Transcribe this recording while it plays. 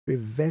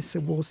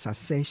irreversible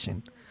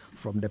succession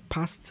from the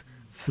past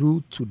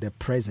through to the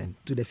present,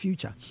 to the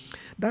future.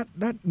 That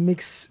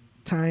makes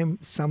time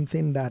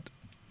something that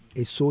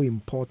is so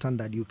important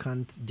that you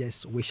can't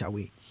just wish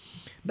away.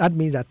 That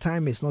means that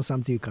time is not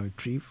something you can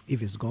retrieve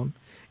if it's gone.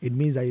 It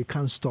means that you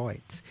can't store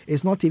it.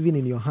 It's not even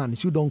in your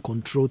hands. You don't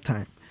control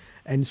time.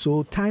 And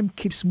so time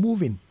keeps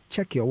moving.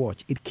 Check your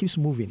watch. It keeps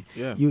moving.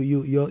 Yeah.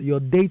 Your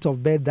date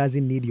of birth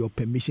doesn't need your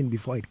permission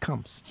before it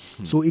comes.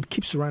 So it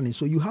keeps running.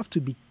 So you have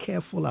to be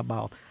careful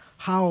about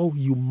how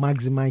you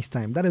maximize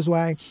time. That is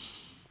why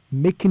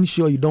making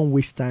sure you don't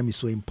waste time is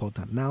so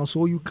important. Now,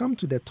 so you come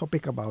to the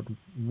topic about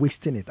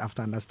wasting it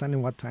after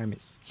understanding what time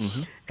is.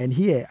 And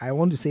here, I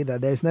want to say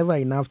that there's never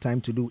enough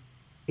time to do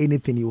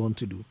anything you want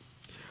to do.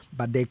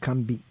 But there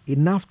can be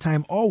enough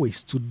time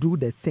always to do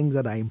the things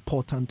that are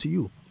important to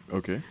you.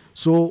 Okay.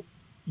 So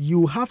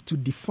you have to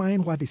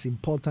define what is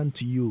important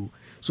to you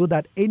so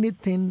that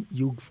anything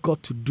you've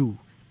got to do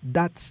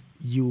that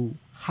you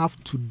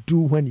have to do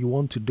when you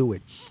want to do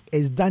it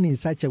is done in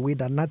such a way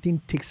that nothing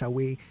takes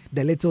away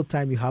the little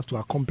time you have to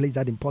accomplish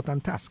that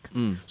important task.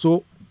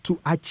 So to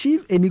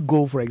achieve any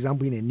goal, for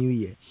example, in a new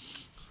year,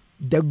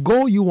 the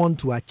goal you want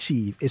to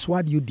achieve is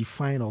what you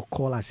define or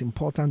call as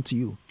important to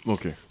you.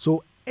 Okay.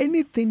 So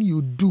anything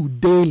you do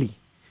daily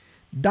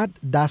that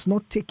does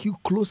not take you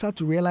closer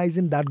to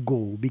realizing that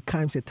goal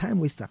becomes a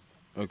time waster.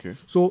 Okay.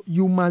 So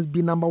you must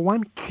be, number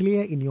one,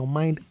 clear in your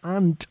mind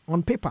and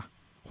on paper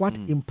what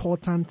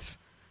important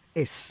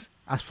is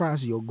as far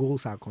as your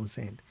goals are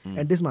concerned.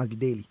 And this must be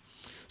daily.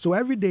 So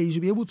every day you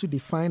should be able to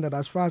define that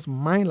as far as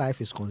my life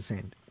is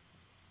concerned,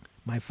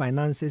 my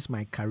finances,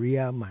 my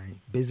career, my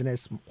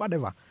business,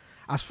 whatever,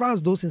 as far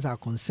as those things are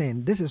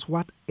concerned, this is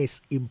what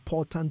is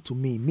important to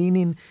me.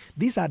 Meaning,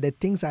 these are the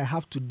things I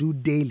have to do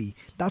daily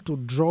that will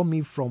draw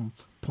me from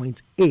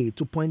point A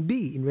to point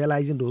B in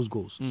realizing those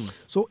goals.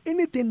 So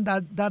anything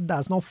that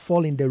does not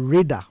fall in the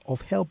radar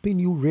of helping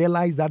you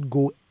realize that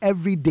goal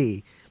every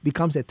day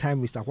becomes a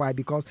time waster. Why?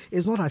 Because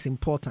it's not as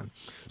important.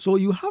 So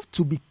you have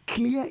to be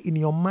clear in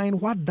your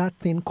mind what that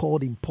thing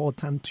called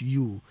important to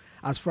you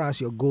as far as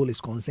your goal is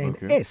concerned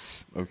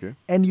is. Okay.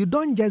 And you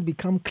don't just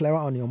become clearer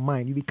on your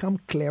mind, you become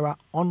clearer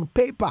on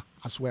paper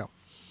as well.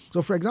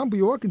 So for example,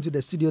 you walk into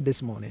the studio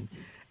this morning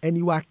and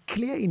you are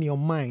clear in your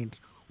mind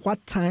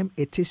what time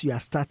it is you are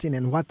starting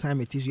and what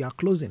time it is you are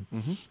closing.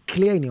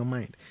 Clear in your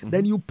mind.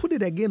 Then you put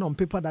it again on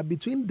paper that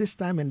between this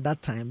time and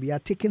that time, we are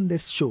taking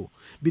this show.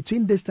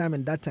 Between this time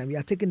and that time, we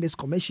are taking this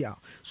commercial.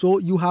 So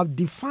you have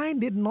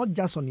defined it not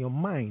just on your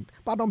mind,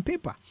 but on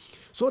paper.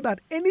 So that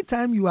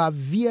anytime you are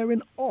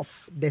veering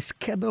off the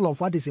schedule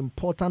of what is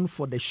important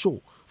for the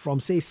show, from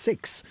say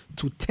 6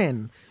 to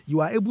 10,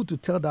 you are able to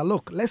tell that,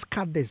 look, let's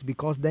cut this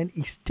because then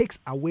it takes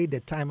away the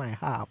time I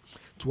have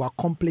to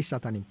accomplish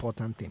that an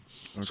important thing.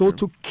 So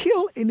to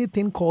kill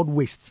anything called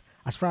waste,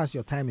 as far as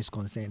your time is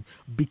concerned,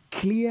 be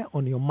clear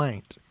on your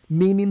mind,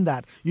 meaning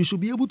that you should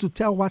be able to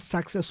tell what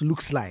success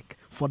looks like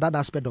for that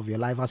aspect of your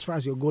life as far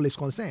as your goal is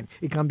concerned.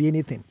 It can be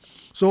anything.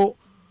 So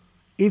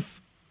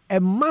if a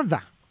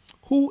mother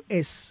who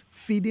is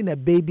feeding a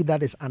baby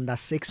that is under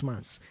 6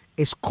 months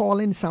is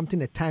calling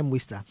something a time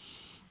waster,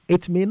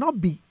 it may not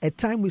be a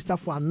time waster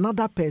for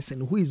another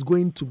person who is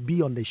going to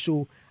be on the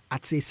show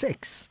at say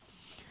 6.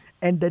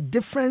 And the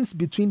difference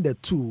between the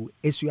two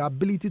is your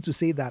ability to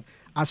say that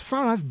as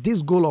far as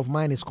this goal of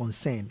mine is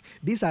concerned,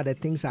 these are the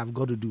things I've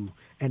got to do,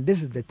 and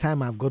this is the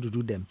time I've got to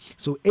do them.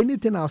 So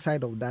anything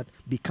outside of that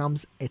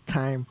becomes a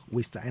time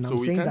waster. And so I'm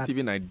we saying can't that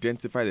even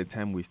identify the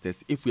time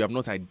wasters if we have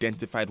not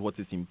identified what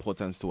is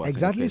important to us.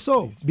 exactly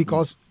so,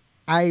 because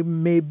I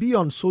may be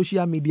on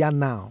social media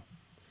now,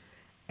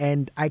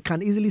 and I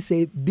can easily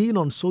say being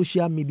on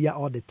social media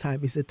all the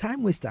time is a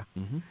time waster.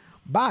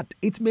 But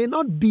it may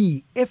not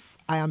be if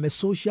I am a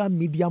social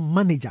media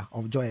manager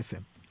of Joy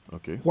FM.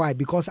 Okay. Why?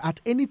 Because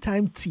at any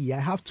time I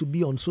have to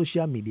be on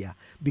social media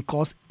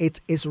because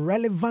it is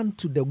relevant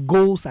to the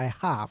goals I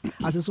have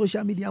as a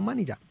social media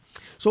manager.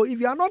 So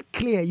if you are not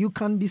clear, you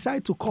can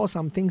decide to call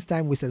some things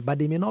time wasters, but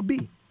they may not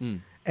be.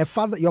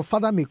 Your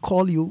father may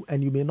call you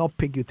and you may not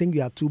pick. You think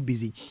you are too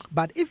busy.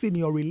 But if in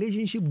your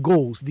relationship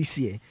goals this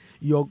year,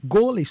 your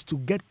goal is to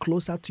get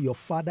closer to your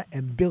father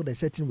and build a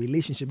certain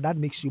relationship that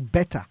makes you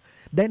better,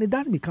 then it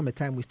doesn't become a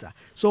time waster.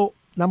 So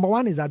number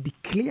one is that be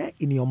clear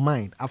in your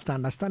mind after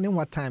understanding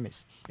what time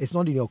is. It's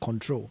not in your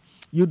control.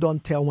 You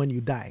don't tell when you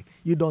die.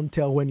 You don't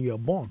tell when you are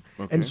born.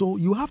 And so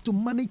you have to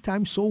manage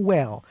time so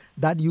well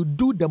that you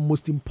do the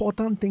most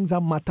important things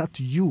that matter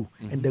to you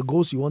and the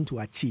goals you want to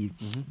achieve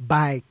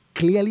by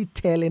clearly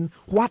telling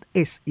what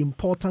is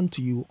important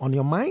to you on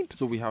your mind.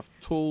 So we have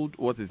told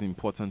what is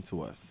important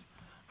to us.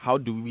 How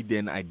do we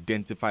then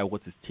identify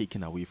what is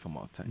taken away from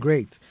our time?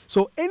 Great.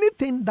 So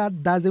anything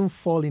that doesn't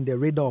fall in the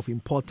radar of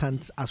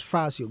importance as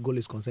far as your goal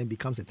is concerned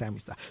becomes a time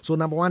waster. So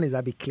number one is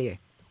that be clear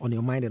on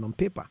your mind and on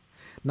paper.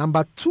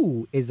 Number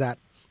two is that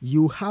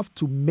you have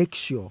to make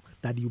sure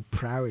that you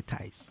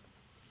prioritize.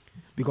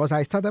 Because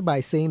I started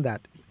by saying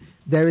that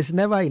there is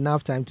never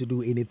enough time to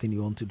do anything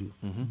you want to do.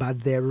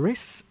 But there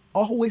is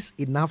always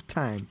enough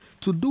time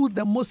to do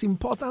the most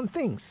important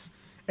things.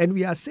 And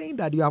we are saying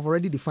that you have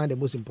already defined the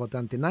most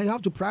important thing. Now you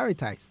have to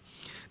prioritize.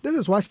 This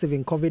is what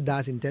Stephen Covey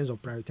does in terms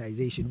of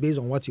prioritization based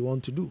on what you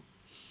want to do.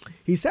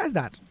 He says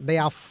that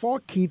there are 4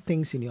 key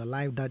things in your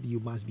life that you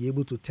must be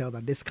able to tell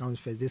that this comes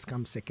first, this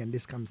comes second,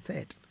 this comes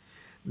third.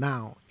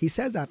 Now, he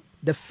says that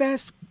the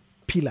first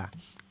pillar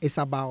is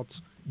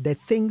about the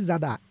things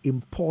that are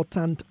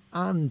important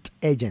and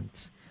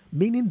urgent,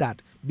 meaning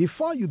that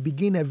before you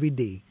begin every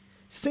day,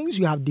 since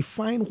you have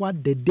defined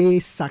what the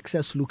day's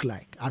success look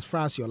like as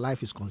far as your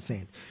life is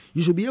concerned,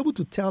 you should be able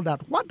to tell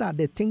that what are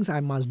the things I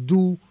must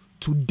do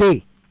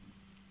today,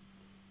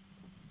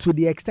 to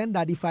the extent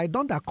that if I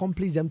don't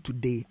accomplish them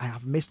today, I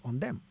have missed on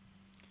them.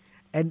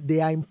 And they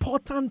are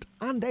important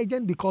and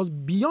urgent because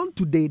beyond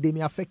today, they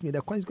may affect me.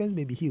 The consequences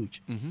may be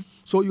huge.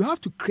 So you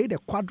have to create a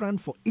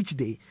quadrant for each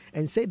day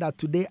and say that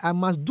today I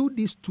must do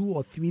these 2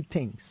 or 3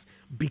 things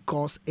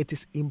because it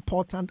is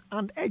important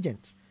and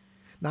urgent.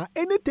 Now,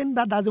 anything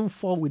that doesn't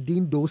fall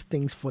within those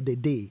things for the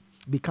day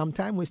become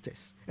time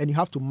wasters, and you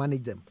have to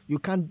manage them. You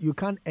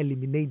can't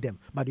eliminate them,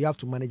 but you have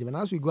to manage them. And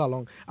as we go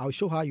along, I'll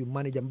show how you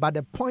manage them. But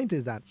the point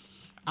is that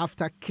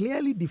after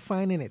clearly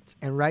defining it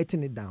and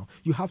writing it down,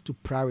 you have to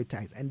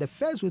prioritize. And the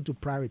first way to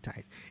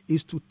prioritize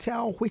is to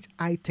tell which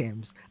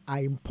items are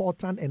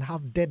important and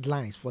have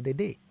deadlines for the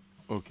day.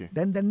 Okay.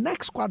 Then the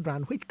next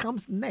quadrant, which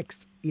comes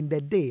next in the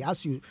day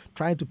as you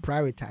try to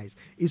prioritize,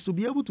 is to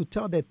be able to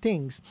tell the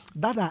things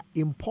that are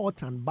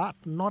important but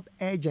not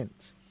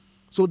urgent.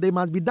 So they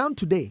must be done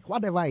today,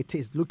 whatever it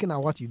is, looking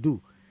at what you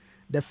do.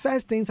 The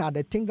first things are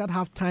the things that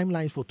have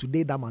timelines for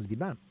today that must be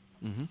done.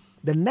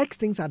 The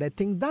next things are the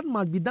things that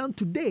must be done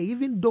today,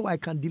 even though I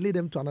can delay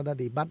them to another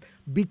day. But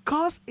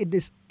because it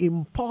is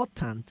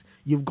important,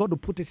 you've got to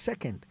put it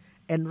second.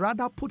 And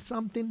rather put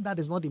something that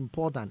is not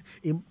important.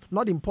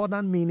 Not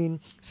important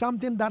meaning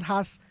something that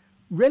has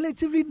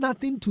relatively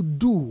nothing to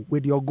do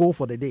with your goal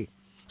for the day.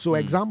 So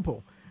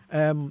example,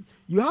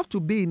 you have to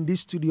be in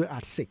this studio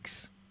at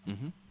 6.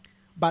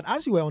 But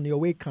as you were on your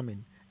way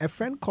coming, a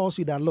friend calls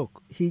you that,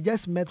 look, he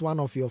just met one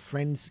of your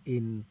friends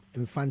in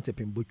Infantip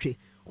in Buche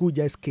who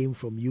just came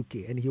from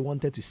UK and he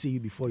wanted to see you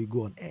before you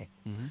go on air.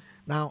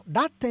 Now,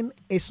 that thing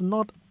is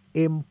not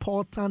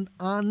important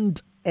and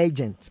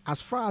urgent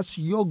as far as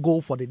your goal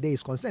for the day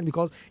is concerned,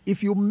 because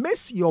if you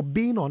miss your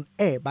being on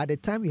air by the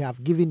time we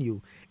have given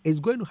you, it's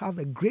going to have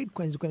a great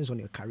consequence on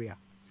your career.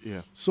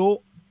 Yeah.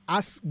 So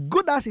as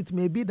good as it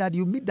may be that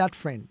you meet that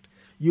friend,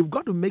 you've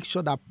got to make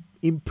sure that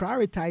in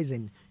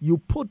prioritizing, you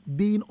put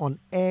being on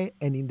air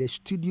and in the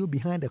studio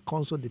behind the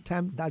console the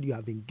time that you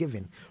have been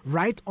given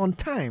right on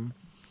time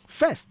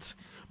first.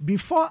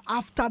 Before,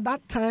 after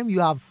that time you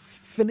have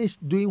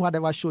finished doing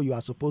whatever show you are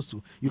supposed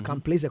to, you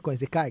can place a coin and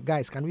say,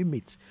 guys, can we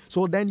meet?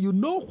 So then you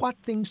know what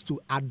things to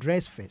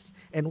address first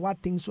and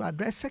what things to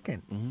address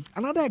second.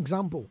 Another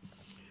example,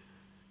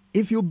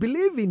 if you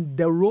believe in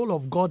the role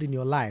of God in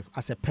your life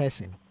as a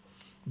person,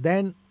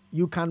 then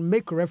you can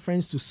make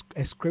reference to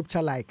a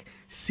scripture like,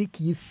 seek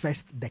ye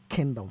first the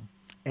kingdom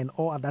and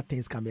all other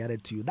things can be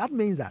added to you. That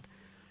means that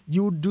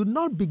you do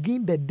not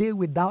begin the day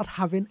without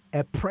having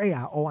a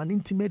prayer or an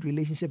intimate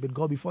relationship with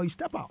God before you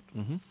step out.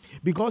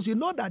 Because you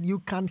know that you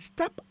can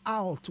step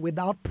out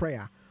without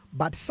prayer,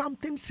 but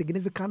something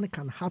significant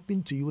can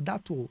happen to you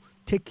that will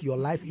take your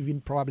life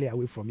even probably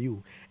away from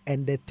you.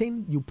 And the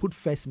thing you put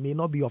first may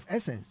not be of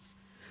essence.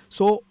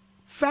 So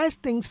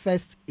first things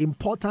first,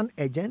 important,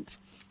 urgent.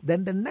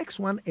 Then the next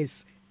one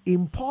is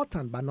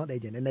important but not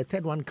urgent. And the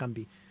third one can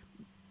be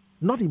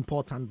not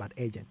important but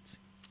urgent.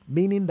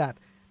 Meaning that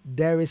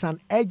there is an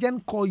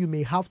urgent call you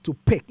may have to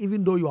pick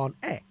even though you're on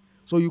air.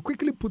 So you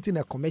quickly put in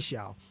a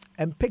commercial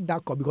and pick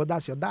that call because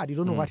that's your dad. You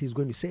don't know what he's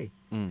going to say.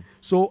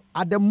 So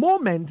at the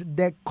moment,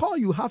 the call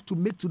you have to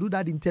make to do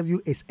that interview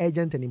is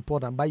urgent and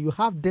important. But you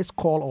have this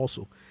call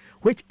also,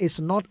 which is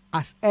not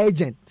as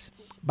urgent,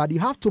 but you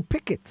have to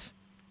pick it.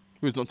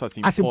 It's not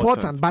as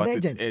important but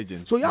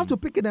urgent. So you have to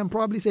pick it and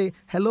probably say,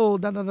 hello,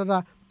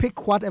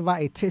 pick whatever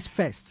it is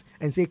first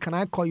and say, can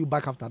I call you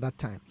back after that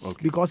time?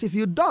 Because if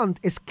you don't,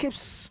 it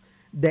skips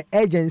the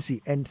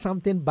urgency and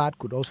something bad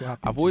could also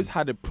happen. I've always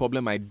had a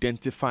problem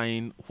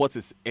identifying what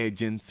is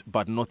urgent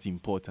but not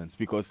important,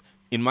 because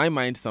in my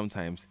mind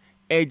sometimes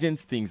urgent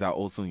things are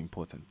also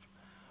important.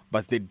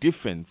 But the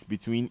difference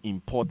between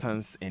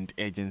importance and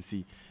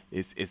urgency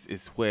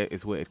is where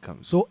it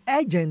comes. So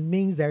urgent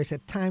means there is a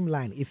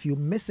timeline. If you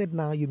miss it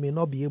now, you may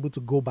not be able to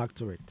go back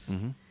to it.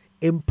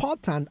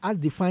 Important, as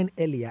defined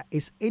earlier,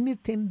 is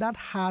anything that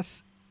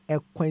has a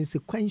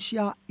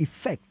consequential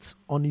effect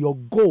on your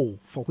goal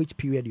for which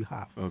period you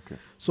have.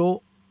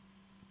 So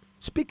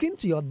speaking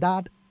to your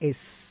dad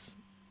is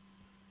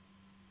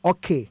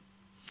okay,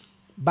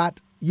 but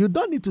you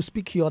don't need to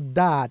speak to your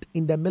dad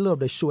in the middle of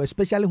the show,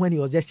 especially when he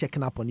was just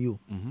checking up on you.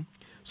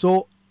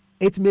 So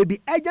it may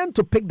be urgent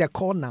to pick the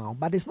call now,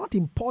 but it's not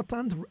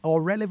important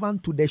or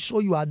relevant to the show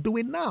you are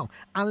doing now,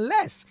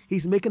 unless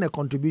he's making a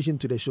contribution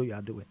to the show you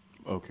are doing.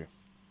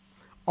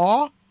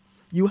 Or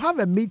you have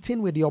a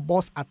meeting with your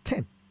boss at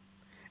 10,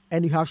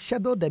 and you have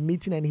scheduled the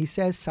meeting, and he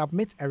says,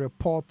 submit a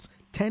report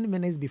 10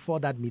 minutes before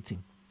that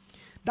meeting.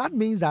 that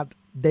means that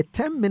the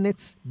 10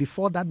 minutes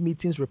before that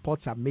meeting's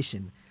report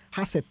submission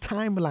has a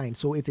timeline,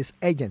 so it is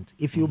urgent.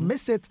 If you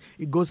miss it,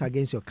 it goes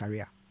against your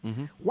career.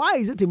 Why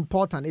is it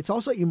important? It's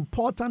also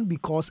important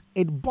because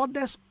it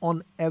borders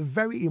on a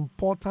very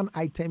important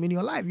item in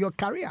your life, your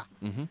career.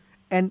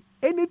 And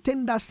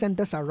anything that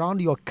centers around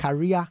your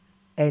career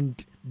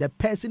and the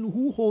person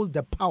who holds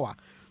the power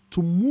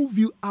to move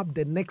you up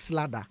the next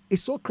ladder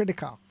is so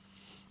critical.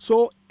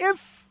 So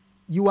if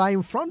you are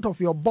in front of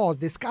your boss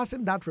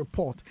discussing that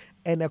report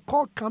and a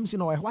call comes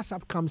in or a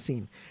WhatsApp comes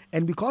in,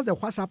 and because the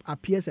WhatsApp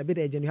appears a bit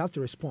urgent, you have to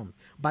respond,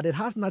 but it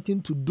has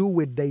nothing to do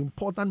with the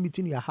important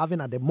meeting you are having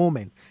at the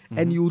moment,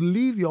 and you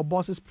leave your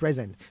boss's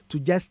presence to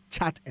just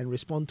chat and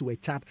respond to a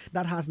chat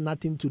that has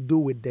nothing to do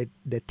with the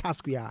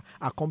task we are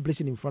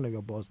accomplishing in front of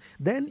your boss,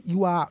 then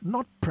you are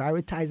not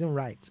prioritizing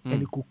right,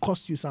 and it could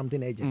cost you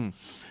something urgent.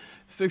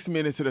 6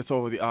 minutes to the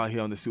top of the hour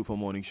here on the Super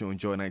Morning Show on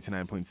Joy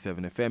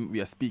 99.7 FM.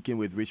 We are speaking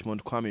with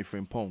Richmond Kwame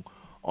Frimpong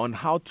on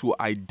how to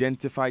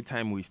identify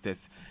time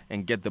wasters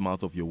and get them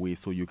out of your way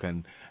so you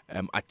can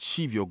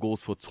achieve your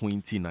goals for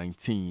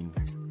 2019.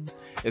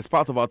 It's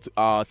part of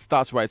our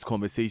Start Right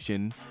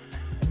conversation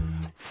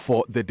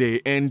for the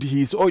day, and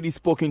he's already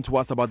spoken to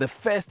us about the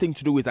first thing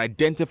to do is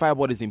identify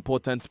what is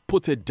important,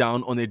 put it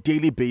down on a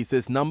daily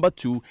basis. Number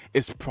 2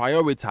 is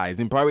prioritize.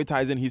 In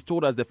prioritizing, he's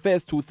told us the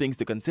first 2 things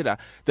to consider.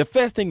 The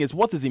first thing is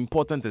what is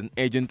important and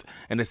urgent,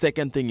 and the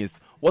second thing is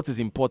what is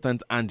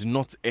important and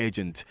not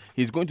urgent.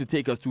 He's going to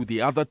take us through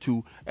the other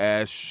 2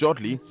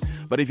 shortly,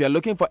 but if you're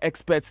looking for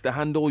experts to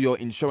handle your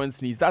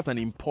insurance needs, that's an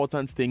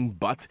important thing,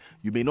 but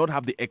you may not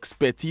have the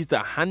expertise to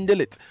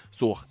handle it,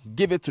 so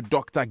give it to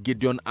Dr.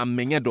 Gideon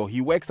Amenyedo.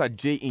 He works at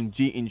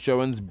J&G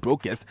Insurance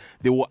Brokers.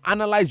 They will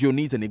analyze your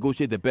needs and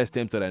negotiate the best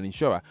terms with an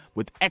insurer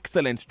with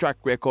excellent track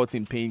records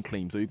in paying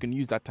claims. So you can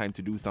use that time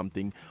to do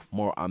something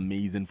more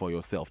amazing for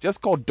yourself.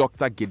 Just call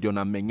Dr. Gideon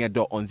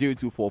Amenyedo on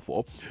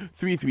 0244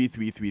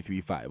 333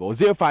 335 or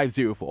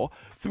 0504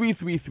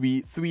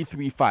 333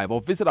 335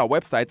 or visit our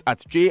website at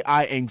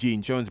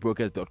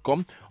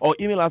jinginsurancebrokers.com or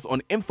email us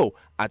on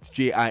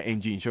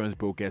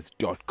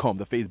info@jinginsurancebrokers.com.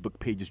 The Facebook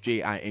page is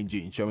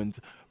JING Insurance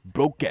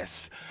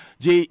Brokers.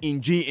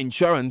 J&G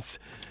Insurance,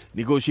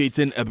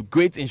 negotiating a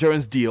great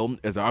insurance deal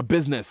is our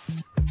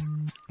business.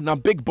 Now,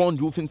 Big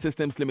Bond Roofing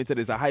Systems Limited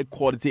is a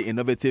high-quality,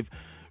 innovative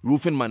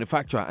roofing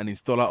manufacturer and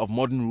installer of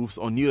modern roofs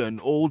on new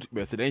and old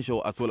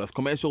residential as well as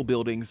commercial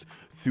buildings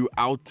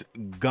throughout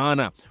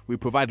Ghana. We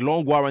provide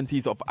long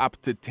warranties of up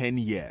to 10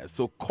 years.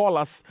 So call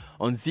us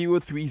on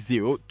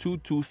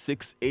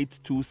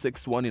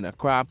 030-226-8261 in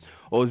Accra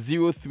or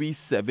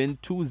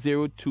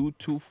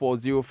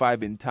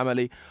 037-202-2405 in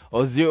Tamale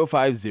or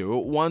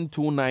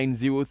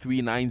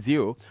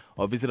 050-129-0390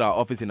 or visit our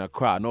office in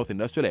Accra, North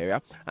Industrial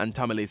Area and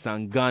Tamale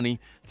Sangani.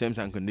 Terms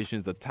and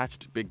conditions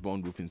attached. Big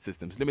Bond Roofing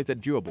Systems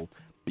Limited, durable,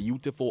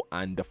 beautiful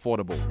and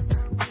affordable.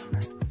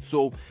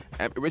 So,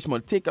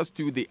 Richmond, take us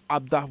through the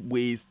other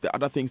ways, the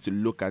other things to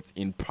look at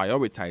in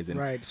prioritizing,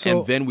 right? So,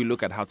 and then we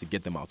look at how to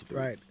get them out of the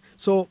way. Right.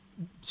 So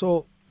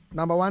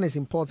number 1 is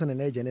important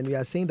and urgent, and we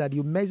are saying that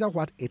you measure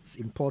what it's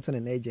important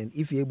and urgent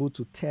if you're able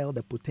to tell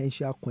the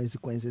potential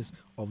consequences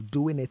of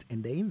doing it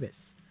and the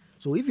inverse.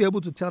 So if you're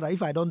able to tell that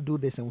if I don't do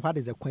this and what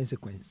is the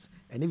consequence,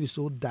 and if it's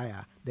so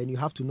dire, then you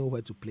have to know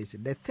where to place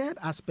it. The third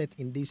aspect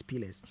in these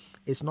pillars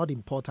is not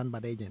important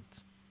but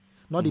urgent.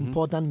 Not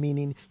important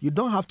meaning you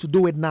don't have to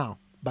do it now,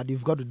 but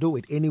you've got to do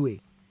it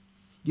anyway.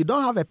 You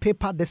don't have a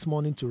paper this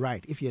morning to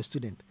write if you're a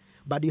student,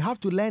 but you have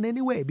to learn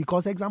anyway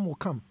because exam will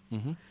come.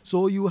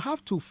 So you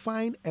have to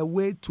find a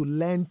way to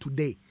learn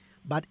today,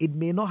 but it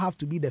may not have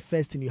to be the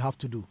first thing you have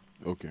to do.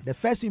 Okay. The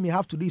first thing you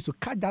have to do is to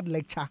catch that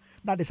lecture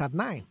that is at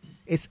 9.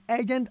 It's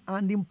urgent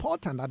and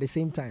important at the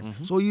same time.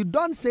 So you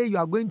don't say you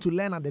are going to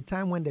learn at the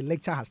time when the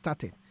lecture has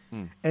started.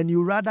 And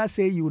you rather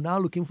say you're now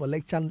looking for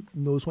lecture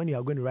notes when you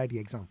are going to write the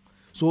exam.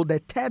 So the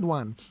third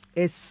one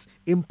is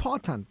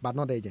important but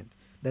not urgent.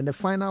 Then the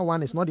final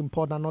one is not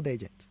important, not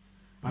urgent.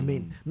 I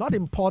mean, not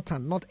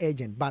important, not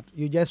urgent, but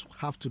you just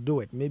have to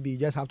do it. Maybe you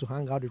just have to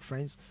hang out with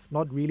friends.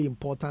 Not really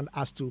important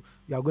as to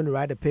you are going to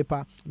write a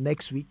paper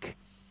next week.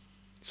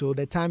 So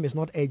the time is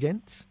not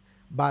urgent,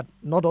 but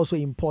not also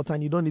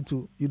important. You don't need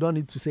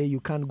to say you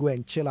can't go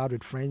and chill out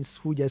with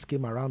friends who just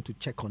came around to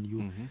check on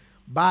you.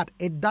 But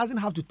it doesn't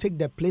have to take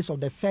the place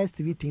of the first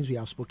 3 things we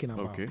have spoken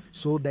about. Okay.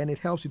 So then it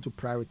helps you to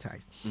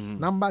prioritize.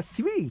 Number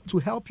 3, to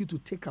help you to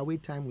take away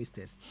time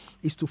wasters,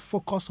 is to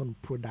focus on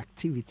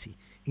productivity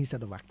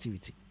instead of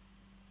activity.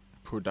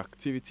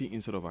 Productivity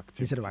instead of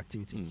activity. Instead of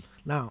activity.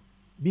 Now,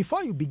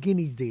 before you begin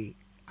each day,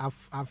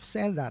 I've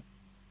said that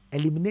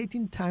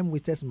eliminating time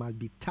wasters must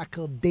be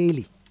tackled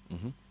daily.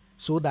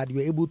 So that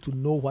you're able to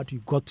know what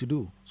you've got to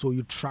do. So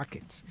you track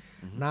it.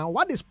 Now,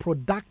 what is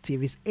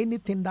productive is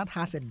anything that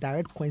has a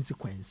direct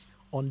consequence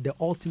on the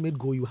ultimate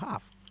goal you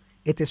have.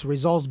 It is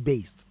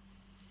results-based.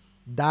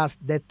 Does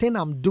the thing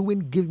I'm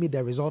doing give me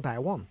the result I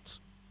want?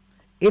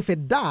 If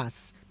it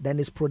does, then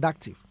it's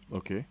productive.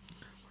 Okay.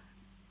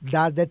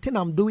 Does the thing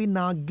I'm doing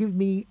now give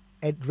me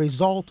a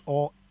result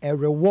or a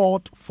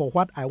reward for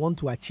what I want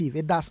to achieve.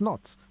 It does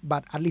not,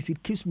 but at least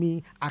it keeps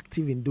me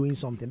active in doing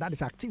something. That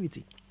is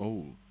activity.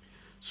 Oh.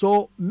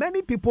 So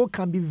many people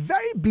can be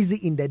very busy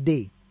in the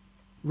day,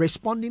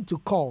 responding to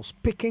calls,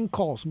 picking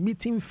calls,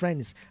 meeting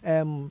friends,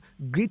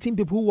 greeting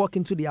people who walk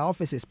into their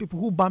offices, people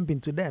who bump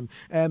into them,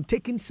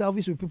 taking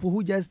selfies with people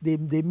who just they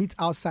meet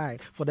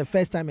outside for the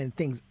first time and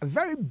things.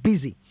 Very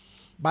busy.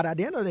 But at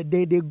the end of the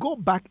day, they go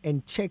back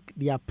and check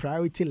their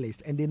priority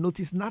list and they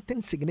notice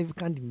nothing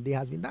significant in the day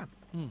has been done.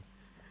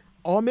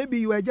 Or maybe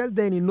you were just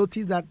there and you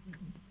notice that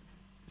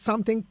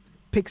something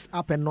picks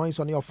up a noise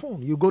on your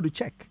phone. You go to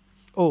check.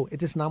 Oh,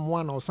 it is number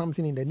one or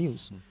something in the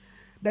news.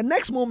 The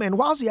next moment,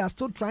 whilst you are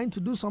still trying to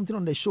do something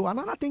on the show,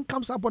 another thing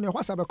comes up on your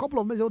WhatsApp. A couple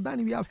of messages, oh,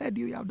 Danny, we have heard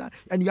you, have done,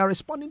 and you are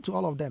responding to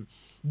all of them.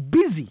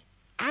 Busy,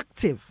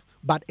 active,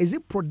 but is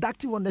it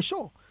productive on the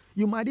show?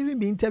 You might even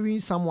be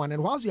interviewing someone,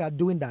 and whilst you are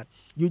doing that,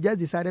 you just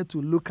decided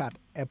to look at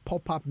a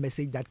pop-up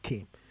message that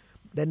came.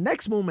 The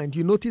next moment,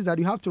 you notice that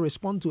you have to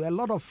respond to a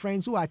lot of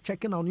friends who are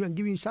checking on you and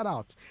giving you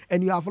shout-outs,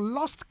 and you have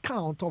lost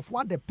count of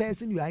what the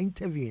person you are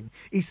interviewing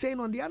is saying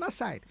on the other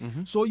side.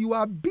 So you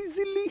are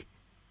busily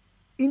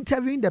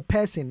interviewing the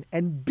person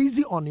and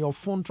busy on your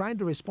phone trying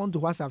to respond to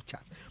WhatsApp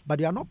chats,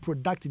 but you are not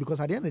productive because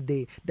at the end of the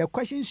day, the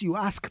questions you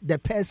ask the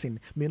person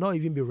may not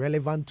even be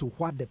relevant to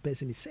what the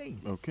person is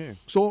saying. Okay.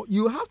 So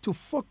you have to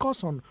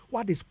focus on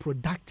what is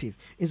productive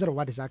instead of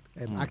what is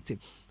active.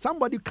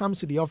 Somebody comes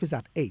to the office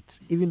at 8,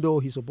 even though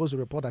he's supposed to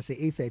report at say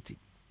 8:30.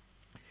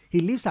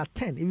 He leaves at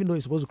 10, even though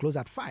he's supposed to close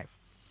at 5.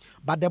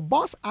 But the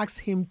boss asks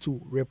him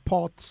to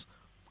report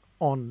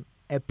on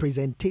a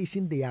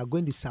presentation they are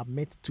going to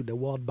submit to the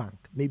World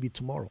Bank, maybe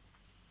tomorrow.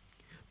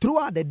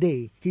 Throughout the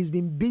day, he's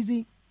been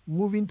busy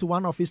moving to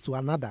one office to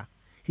another.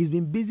 He's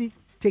been busy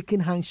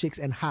taking handshakes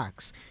and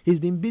hugs. He's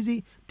been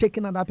busy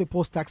taking other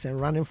people's tasks and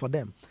running for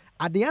them.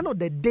 At the end of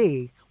the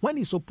day, when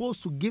he's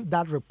supposed to give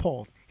that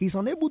report, he's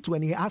unable to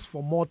and he asks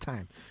for more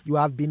time. You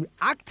have been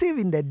active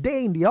in the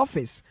day in the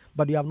office,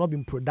 but you have not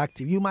been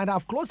productive. You might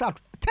have closed at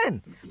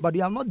 10, but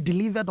you have not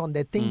delivered on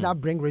the things that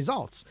bring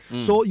results.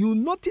 So you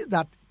notice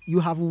that you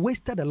have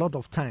wasted a lot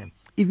of time,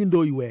 even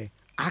though you were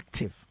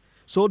active.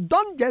 So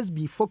don't just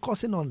be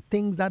focusing on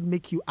things that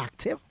make you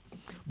active,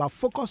 but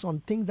focus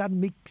on things that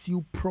makes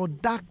you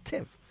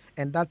productive.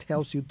 And that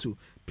helps you to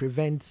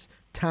prevent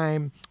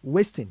time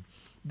wasting.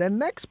 The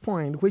next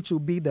point, which will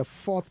be the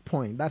fourth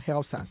point that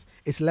helps us,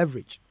 is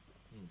leverage.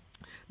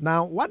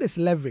 Now, what is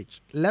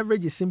leverage?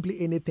 Leverage is simply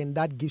anything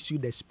that gives you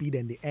the speed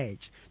and the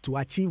edge to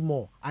achieve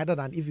more, other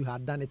than if you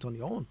had done it on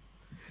your own.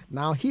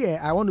 Now here,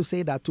 I want to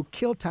say that to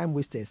kill time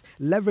wasters,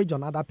 leverage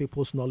on other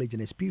people's knowledge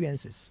and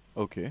experiences.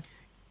 Okay.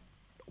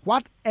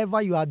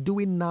 Whatever you are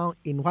doing now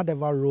in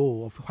whatever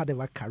role of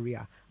whatever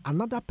career,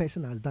 another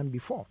person has done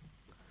before.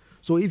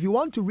 So if you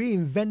want to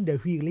reinvent the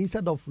wheel,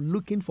 instead of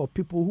looking for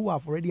people who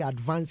have already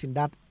advanced in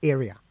that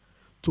area,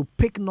 to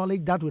pick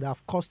knowledge that would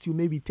have cost you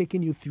maybe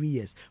taking you 3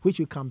 years, which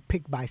you can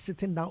pick by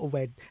sitting down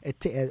over a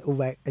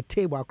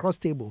table, across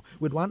table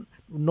with one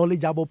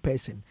knowledgeable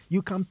person.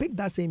 You can pick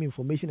that same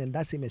information and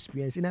that same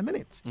experience in a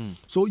minute.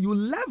 So you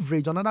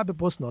leverage on other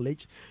people's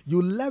knowledge,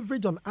 you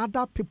leverage on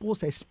other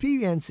people's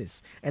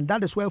experiences, and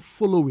that is where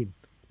following,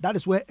 that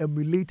is where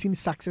emulating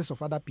success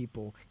of other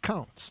people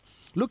counts.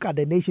 Look at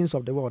the nations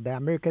of the world, the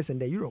Americas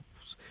and the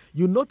Europes.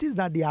 You notice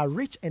that they are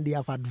rich and they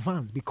have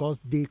advanced because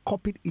they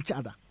copied each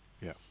other.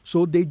 Yeah.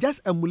 So they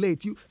just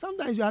emulate you.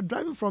 Sometimes you are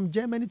driving from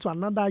Germany to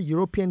another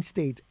European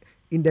state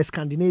in the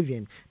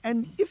Scandinavian,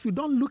 and if you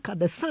don't look at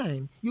the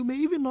sign, you may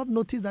even not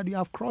notice that you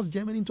have crossed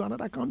Germany into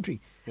another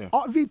country. Yeah.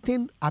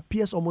 Everything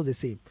appears almost the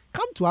same.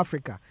 Come to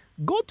Africa,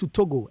 go to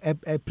Togo,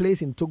 a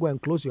place in Togo,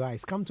 and close your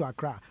eyes. Come to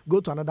Accra, go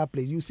to another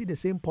place. You see the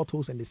same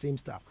potholes and the same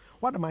stuff.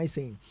 What am I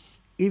saying?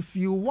 If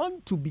you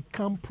want to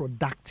become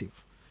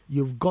productive,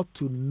 you've got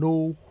to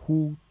know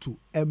who to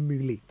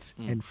emulate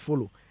and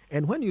follow.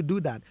 And when you do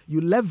that,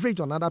 you leverage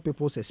on other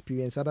people's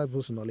experience, other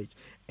people's knowledge,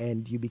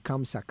 and you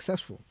become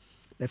successful.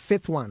 The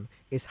fifth one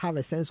is have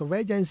a sense of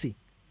urgency.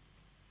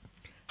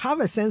 Have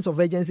a sense of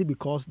urgency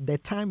because the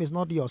time is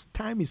not yours.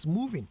 Time is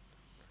moving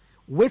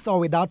with or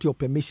without your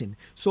permission.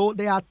 So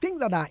there are things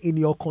that are in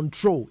your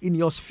control, in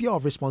your sphere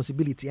of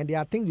responsibility, and there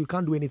are things you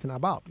can't do anything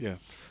about. Yeah.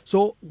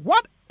 So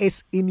what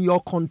is in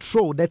your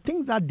control, the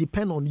things that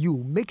depend on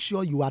you, make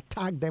sure you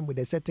attack them with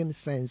a certain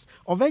sense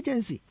of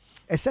urgency,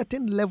 a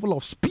certain level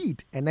of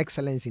speed and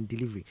excellence in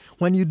delivery.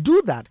 When you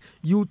do that,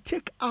 you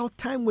take out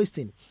time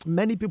wasting.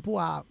 Many people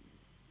are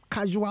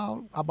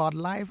casual about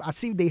life,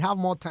 as if they have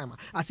more time,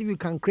 as if you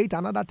can create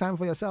another time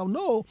for yourself.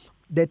 No,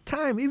 the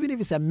time, even if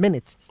it's a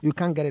minute, you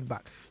can't get it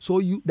back. So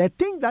the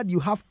thing that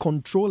you have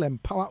control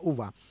and power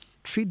over,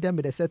 treat them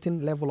with a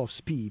certain level of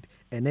speed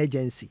and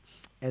urgency.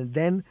 And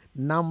then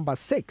number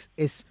 6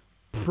 is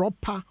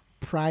proper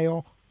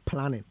prior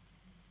planning.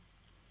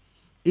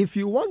 If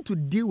you want to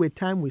deal with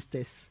time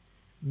wasters,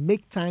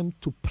 make time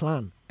to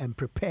plan and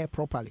prepare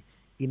properly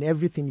in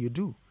everything you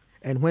do.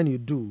 And when you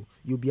do,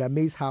 you'll be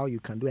amazed how you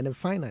can do. And then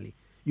finally,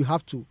 you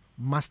have to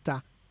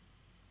master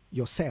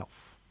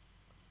yourself.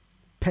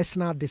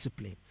 Personal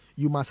discipline.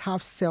 you must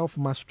have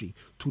self-mastery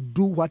to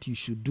do what you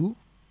should do,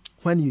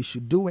 when you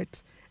should do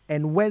it,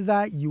 and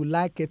whether you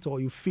like it or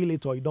you feel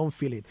it or you don't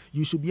feel it.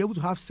 You should be able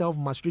to have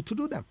self-mastery to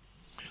do them.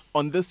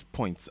 On this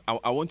point,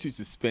 I want you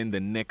to spend the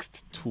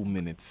next 2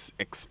 minutes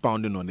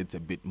expounding on it a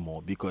bit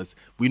more, because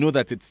we know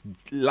that it's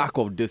lack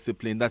of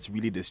discipline that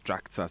really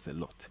distracts us a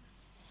lot.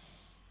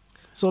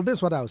 So this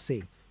is what I'll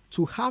say.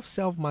 To have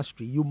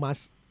self-mastery, you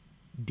must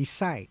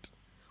decide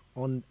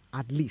on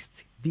at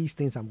least these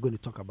things I'm going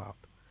to talk about,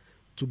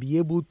 to be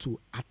able to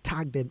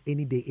attack them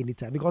any day,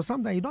 anytime. Because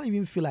sometimes you don't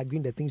even feel like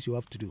doing the things you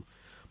have to do.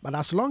 But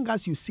as long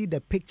as you see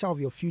the picture of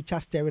your future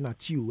staring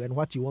at you and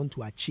what you want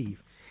to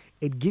achieve,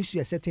 it gives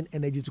you a certain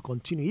energy to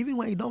continue, even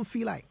when you don't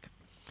feel like.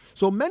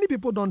 So many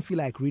people don't feel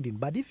like reading,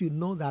 but if you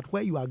know that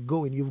where you are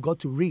going, you've got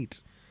to read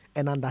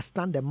and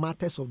understand the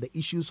matters of the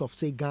issues of,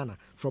 say, Ghana,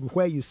 from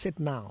where you sit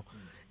now.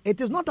 It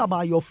is not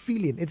about your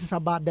feeling. It is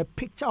about the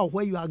picture of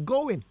where you are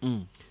going.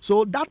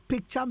 So that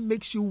picture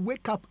makes you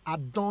wake up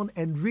at dawn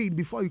and read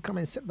before you come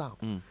and sit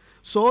down.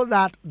 So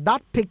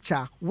that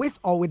picture, with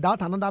or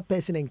without another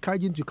person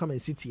encouraging you to come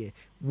and sit here,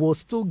 will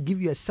still give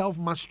you a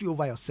self-mastery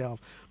over yourself.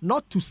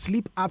 Not to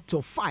sleep up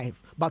till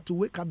 5, but to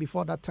wake up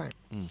before that time.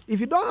 If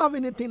you don't have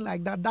anything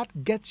like that,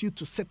 that gets you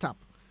to sit up,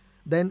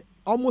 then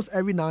almost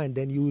every now and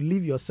then you will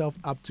leave yourself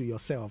up to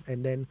yourself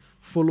and then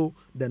follow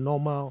the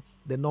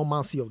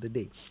normalcy of the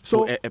day.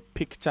 So a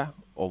picture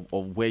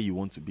of where you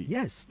want to be.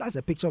 Yes, that's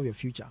a picture of your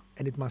future,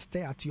 and it must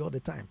stare at you all the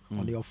time,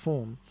 on your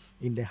phone,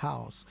 in the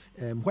house,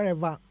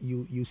 wherever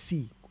you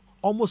see.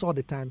 Almost all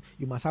the time,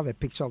 you must have a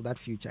picture of that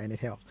future, and it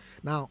helps.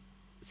 Now,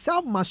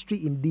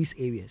 self-mastery in these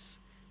areas,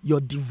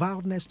 your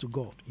devoutness to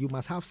God, you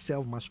must have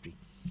self-mastery.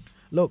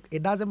 Look,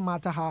 it doesn't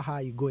matter how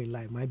high you go in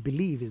life. My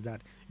belief is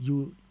that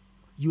you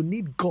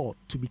need God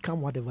to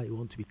become whatever you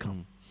want to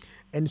become.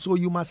 And so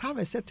you must have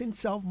a certain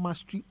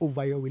self-mastery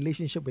over your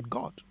relationship with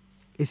God.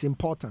 It's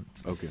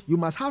important. Okay. You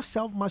must have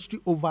self-mastery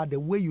over the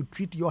way you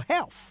treat your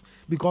health,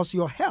 because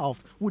your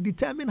health will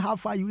determine how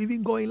far you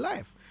even go in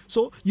life.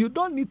 So you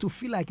don't need to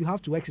feel like you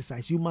have to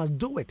exercise. You must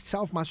do it.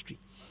 Self-mastery.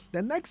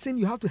 The next thing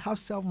you have to have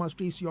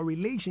self-mastery is your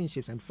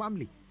relationships and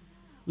family.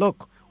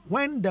 Look,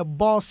 when the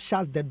boss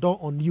shuts the door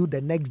on you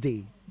the next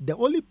day, the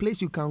only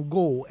place you can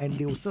go and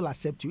they will still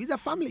accept you is a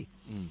family.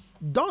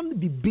 Don't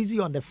be busy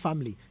on the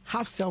family.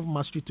 Have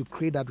self-mastery to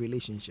create that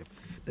relationship.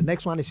 The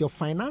next one is your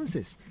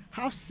finances.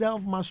 Have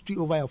self-mastery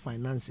over your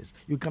finances.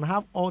 You can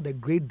have all the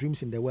great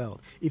dreams in the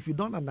world. If you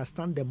don't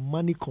understand the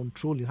money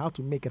controlling, how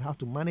to make it, how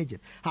to manage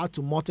it, how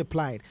to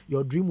multiply it,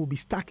 your dream will be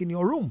stuck in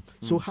your room.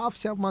 So have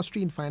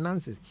self-mastery in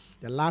finances.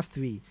 The last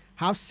 3,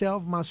 have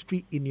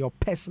self-mastery in your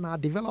personal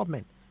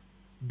development.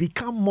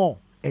 Become more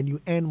and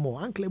you earn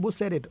more. Uncle Ebo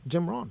said it,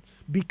 Jim Ron.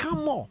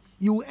 Become more,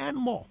 you earn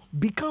more.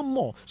 Become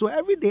more. So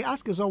every day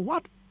ask yourself,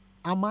 what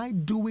am I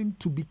doing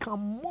to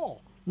become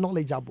more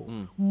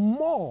knowledgeable,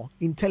 more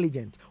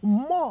intelligent,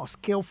 more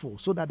skillful,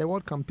 so that the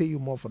world can pay you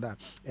more for that?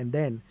 And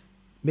then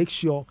make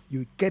sure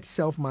you get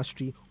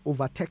self-mastery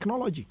over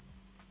technology.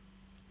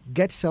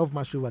 Get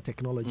self-mastery over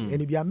technology, and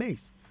you'll be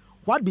amazed.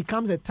 What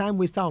becomes a time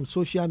waster on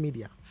social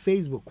media,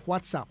 Facebook,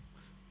 WhatsApp,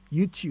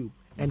 YouTube,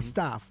 and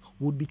stuff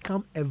would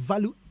become a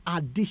value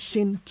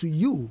addition to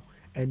you,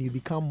 and you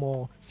become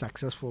more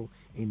successful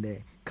in the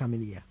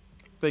coming year.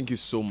 Thank you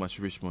so much,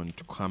 Richmond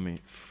Kwame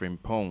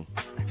Frimpong.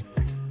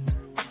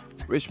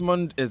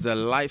 Richmond is a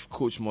life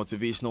coach,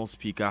 motivational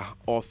speaker,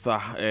 author.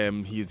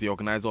 He is the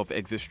organizer of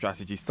Exit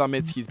Strategy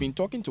Summit. He's been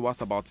talking to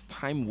us about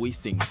time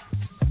wasting,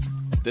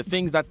 the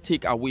things that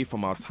take away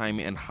from our time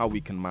and how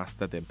we can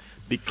master them.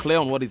 Be clear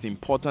on what is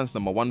important.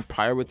 Number 1,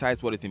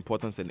 prioritize what is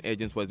important and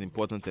urgent, what is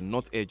important and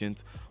not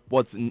urgent,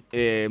 what's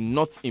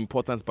not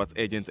important but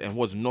urgent, and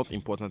what's not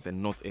important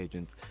and not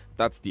urgent.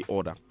 That's the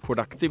order.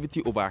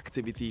 Productivity over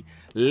activity,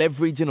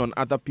 leveraging on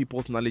other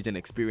people's knowledge and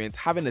experience,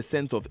 having a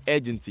sense of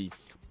urgency,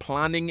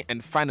 planning,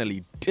 and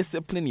finally,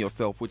 discipline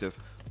yourself, which is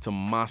to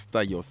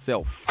master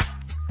yourself.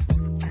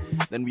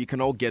 Then we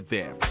can all get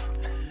there.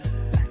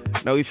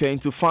 Now, if you're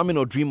into farming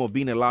or dream of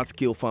being a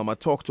large-scale farmer,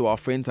 talk to our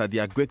friends at the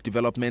Agric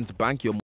Development Bank. Your